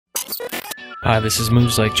Hi, this is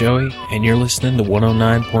Moves Like Joey, and you're listening to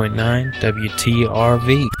 109.9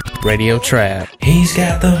 WTRV Radio Trap. He's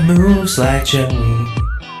got the moves like Joey.